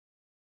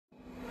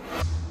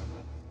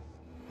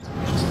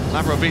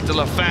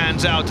Laprovitola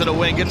fans out to the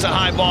wing, gets a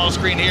high ball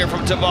screen here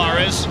from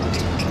Tavares.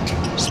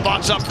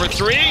 Spots up for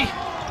three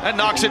and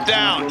knocks it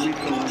down.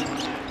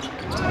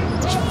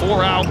 It's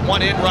 4 out,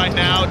 1 in right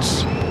now.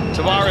 It's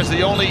Tavares,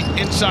 the only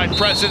inside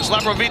presence.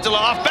 Laprovitola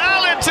off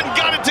balance and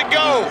got it to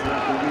go.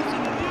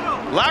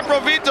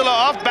 Laprovitola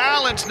off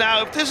balance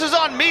now. If this is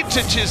on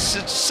Micic's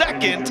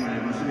second,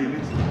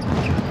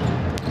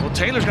 well,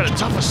 Taylor's got a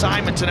tough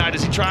assignment tonight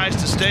as he tries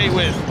to stay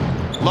with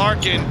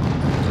Larkin.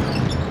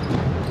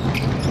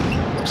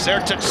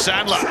 Sertic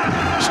Sandla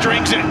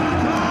strings it.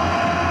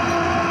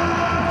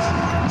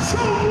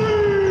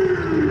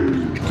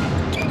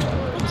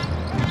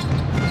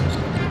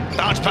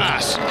 Bounce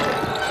pass.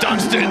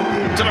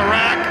 Dunstan to the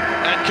rack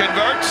and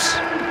converts.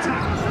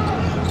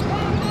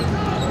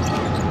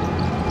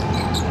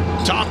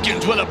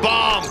 Tompkins with a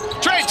bomb.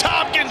 Trey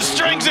Tompkins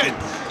strings it.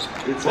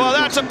 Well,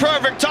 that's a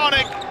perfect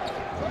tonic.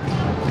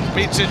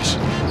 Micic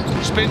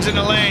spins in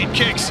the lane,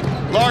 kicks.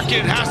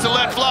 Larkin has to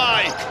let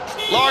fly.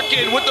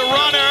 Larkin with the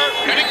runner,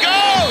 and it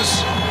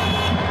goes!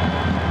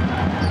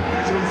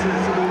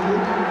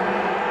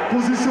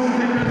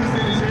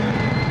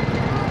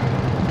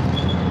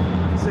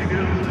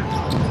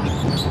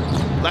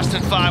 Less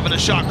than 5 on the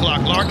shot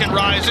clock. Larkin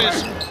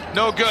rises,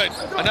 no good.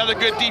 Another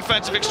good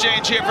defensive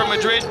exchange here from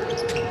Madrid.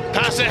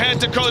 Pass ahead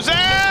to Kozer!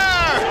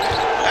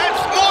 And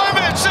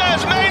Mormon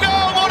says, "Mais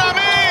non, mon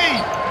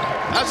ami!"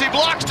 as he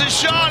blocks the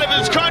shot of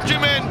his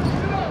countryman.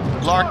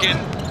 Larkin,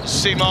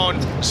 Simon,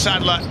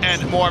 Sandla,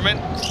 and Mormon.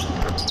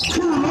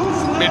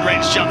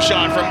 Mid-range jump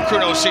shot from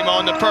Kruno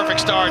Simon, the perfect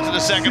start to the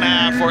second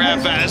half for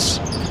FS.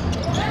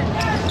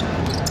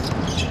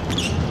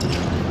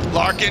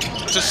 Larkin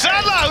to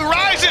Sandla, who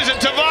rises, and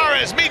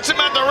Tavares meets him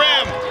at the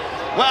rim.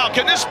 Wow,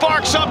 can this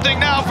spark something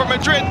now for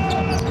Madrid?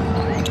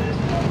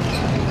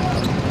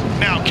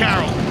 Now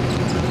Carroll.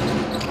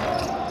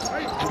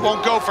 It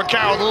won't go for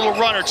Carroll, the little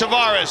runner.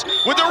 Tavares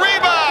with the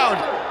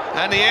rebound.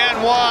 And the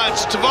end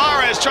ones.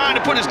 Tavares trying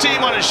to put his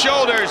team on his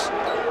shoulders.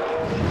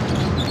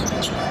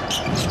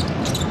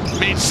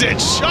 Micic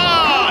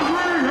shot!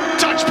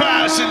 Touch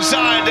pass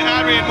inside to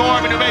Adrian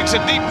Mormon, who makes a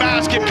deep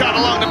basket cut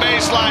along the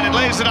baseline and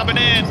lays it up and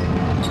in.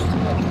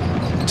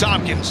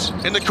 Tompkins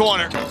in the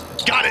corner.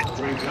 Got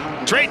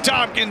it. Trey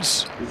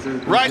Tompkins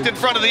right in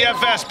front of the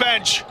FS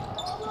bench.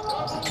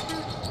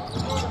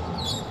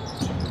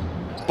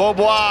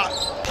 Beaubois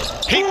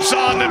heaps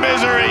on the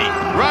misery.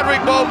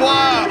 Roderick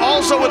Beaubois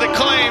also with a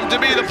claim to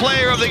be the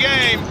player of the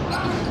game.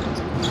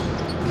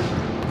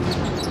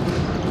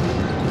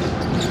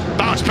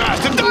 Bounce pass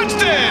to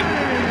Dunstan!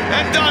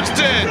 And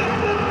Dunstan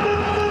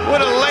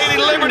with a Lady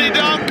Liberty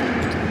dunk.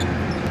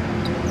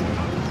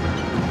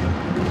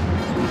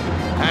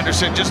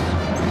 Anderson just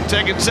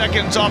taking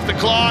seconds off the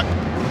clock.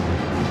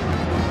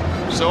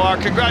 So our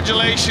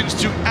congratulations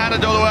to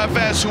Anadolu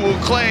Efes, who will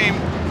claim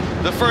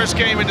the first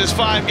game in this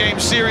 5-game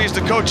series.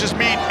 The coaches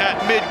meet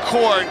at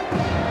mid-court.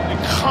 A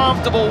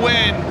comfortable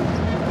win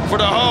for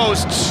the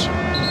hosts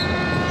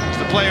as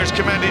the players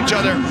commend each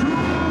other.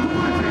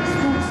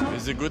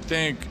 It's a good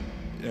thing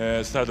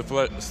start the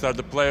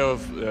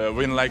playoff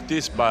win like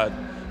this, but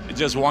it's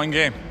just one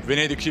game. We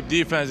need to keep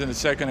defense in the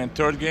second and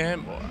third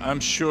game. I'm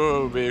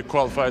sure we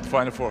qualified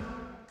Final Four.